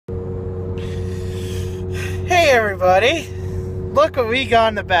everybody, look what we got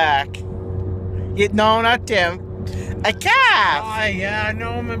in the back. No, not Tim. A calf! Oh, yeah, I know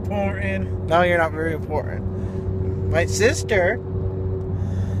I'm important. No, you're not very important. My sister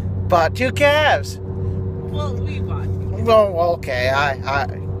bought 2 calves. Well, we bought. Well, okay,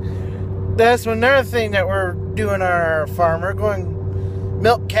 that's another thing that we're doing on our farm. We're going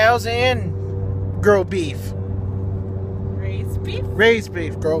milk cows and grow beef. Raised beef? Raised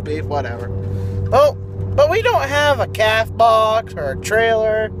beef, grow beef, whatever. Oh, but we don't have a calf box or a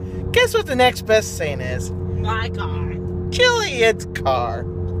trailer. Guess what the next best thing is? My car. Jillian's car.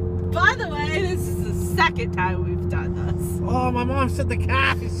 By the way, this is the second time we've done this. Oh, my mom said the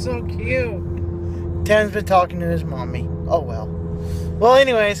calf is so cute. Tim's been talking to his mommy. Oh, well. Well,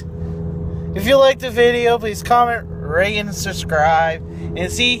 anyways, if you liked the video, please comment, rate, and subscribe.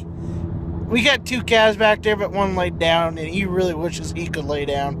 And see, we got 2 calves back there, but one laid down, and he really wishes he could lay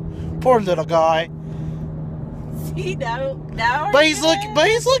down. Poor little guy. See, now But he's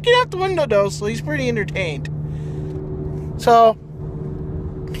looking out the window though, so he's pretty entertained. So,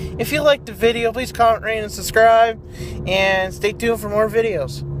 if you liked the video, please comment, rate, and subscribe, and stay tuned for more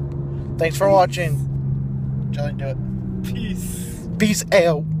videos. Thanks for watching. Jillian, do it. Peace. Peace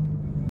out.